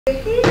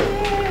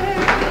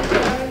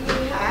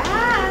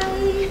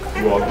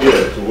Hi. You are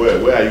here to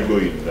where? Where are you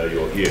going that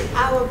you're here?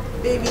 Our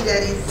baby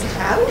daddy's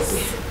house.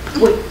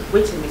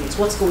 Wait a minute.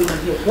 What's going on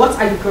here? What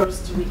are you girls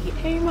doing here?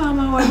 Hey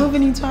mama, we're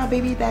moving into our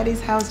baby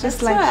daddy's house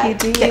just like you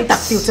did. Get that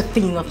filter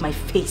thing off my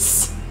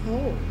face.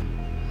 Oh.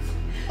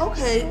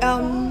 Okay,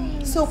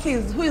 so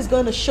please, who is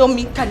going to show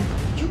me? Can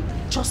you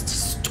just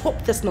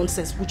stop this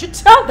nonsense? Would you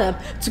tell them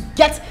to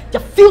get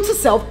their filthy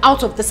self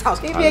out of this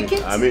house?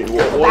 I mean,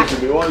 what is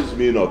the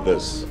meaning of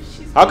this?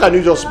 How can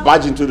you just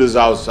barge into this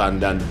house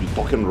and then be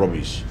talking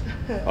rubbish?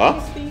 Huh?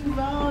 He's being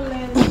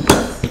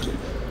violent.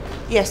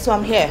 Yes, so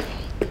I'm here.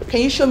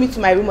 Can you show me to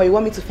my room, or you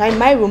want me to find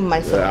my room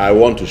myself? I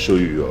want to show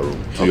you your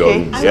room. Your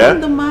room, I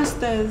want the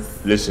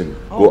masters. Listen,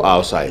 go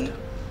outside.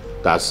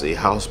 That's a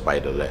house by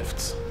the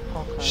left.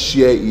 Okay.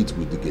 Share it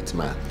with the gate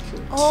man.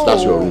 Oh,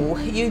 that's your room.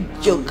 You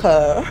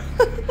joker.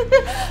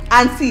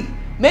 And see,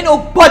 may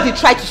nobody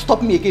try to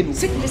stop me again.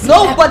 See, listen,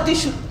 nobody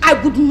should. I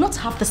would not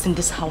have this in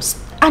this house.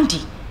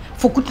 Andy,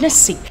 for goodness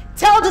sake,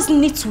 tell this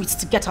nitwit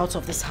to get out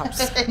of this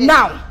house.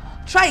 Now.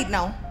 Try it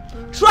now.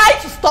 Try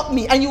to stop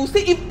me and you will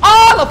see if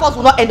all of us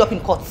will not end up in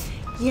court.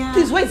 Yeah.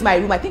 Please, where is my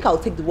room? I think I'll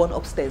take the one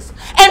upstairs.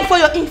 And for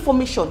your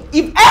information,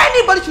 if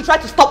anybody should try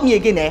to stop me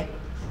again,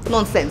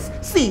 nonsense.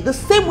 See, the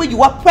same way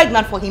you are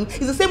pregnant for him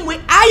is the same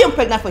way I am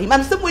pregnant for him,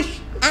 and the same way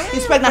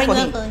he's pregnant for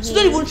him. So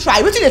don't even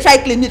try. Wait till they try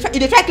claim.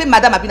 They try claim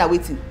Madam I've been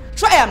waiting.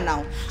 Try him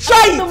now.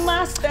 Try it.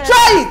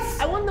 Try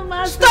it. I want the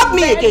master. Stop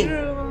me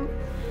again.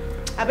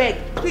 I beg,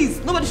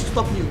 please. Nobody should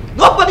stop me.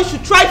 Nobody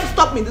should try to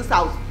stop me in this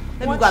house.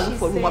 Let me go and look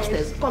for a room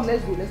upstairs. Come,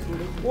 let's go.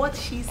 What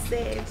she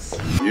said.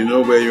 You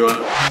know where you are?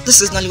 This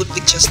is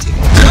Nollywoodpicturestv.